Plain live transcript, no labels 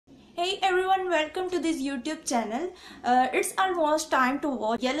Hey everyone, welcome to this YouTube channel. It's almost time to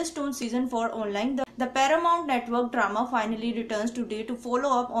watch Yellowstone season 4 online. The Paramount network drama finally returns today to follow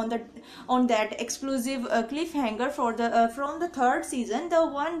up on that exclusive cliffhanger from the third season, the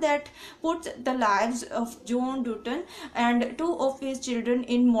one that puts the lives of John Dutton and two of his children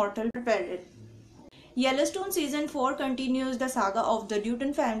in mortal peril. Yellowstone season 4 continues the saga of the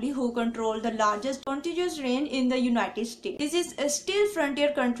Dutton family, who control the largest contiguous range in the United States. This is a still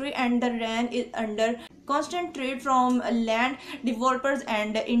frontier country and the range is under constant threat from land developers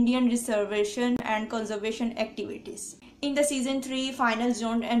and Indian reservation and conservation activities. In the season 3 final,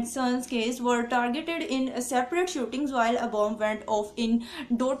 John and Son's case were targeted in separate shootings while a bomb went off in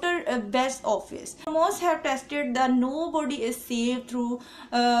daughter Beth's office. Most have tested that nobody is safe through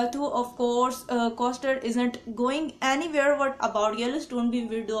of course Coaster isn't going anywhere. What about Yellowstone be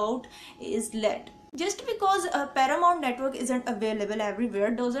without is let. Just because a Paramount network isn't available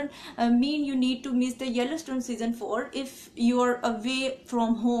everywhere doesn't mean you need to miss the Yellowstone season 4. If you're away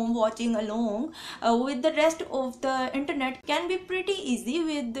from home, watching along with the rest of the internet can be pretty easy.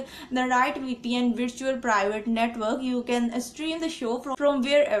 With the right VPN virtual private network, you can stream the show from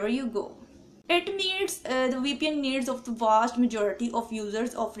wherever you go. It meets the VPN needs of the vast majority of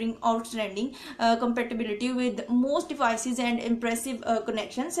users, offering outstanding compatibility with most devices and impressive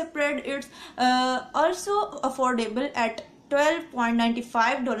connection spread. It's also affordable at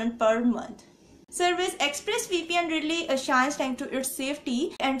 $12.95 per month. Service ExpressVPN really shines thanks to its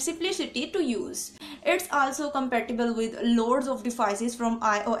safety and simplicity to use. It's also compatible with loads of devices from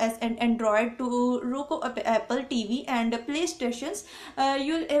iOS and Android to Roku, Apple TV and PlayStations.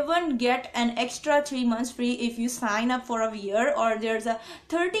 You'll even get an extra 3 months free if you sign up for a year, or there's a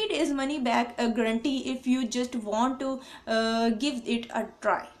 30 days money back guarantee if you just want to give it a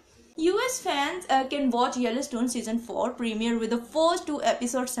try. US fans can watch Yellowstone season 4 premiere with the first 2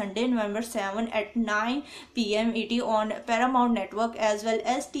 episodes Sunday, November 7 at 9 p.m. ET on Paramount Network, as well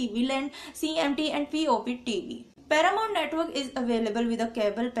as TV Land, CMT and POP TV. Paramount Network is available with a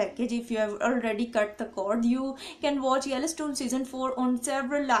cable package. If you have already cut the cord, you can watch Yellowstone season 4 on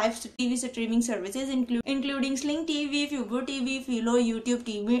several live TV streaming services including Sling TV, Fubo TV, Philo, YouTube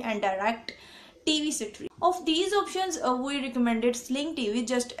TV and Direct TV stream. Of these options, we recommended Sling TV.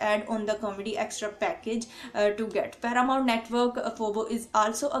 Just add on the comedy extra package to get. Paramount Network Fubo is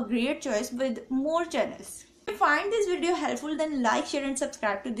also a great choice with more channels. If you find this video helpful, then like, share and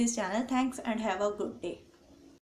subscribe to this channel. Thanks and have a good day.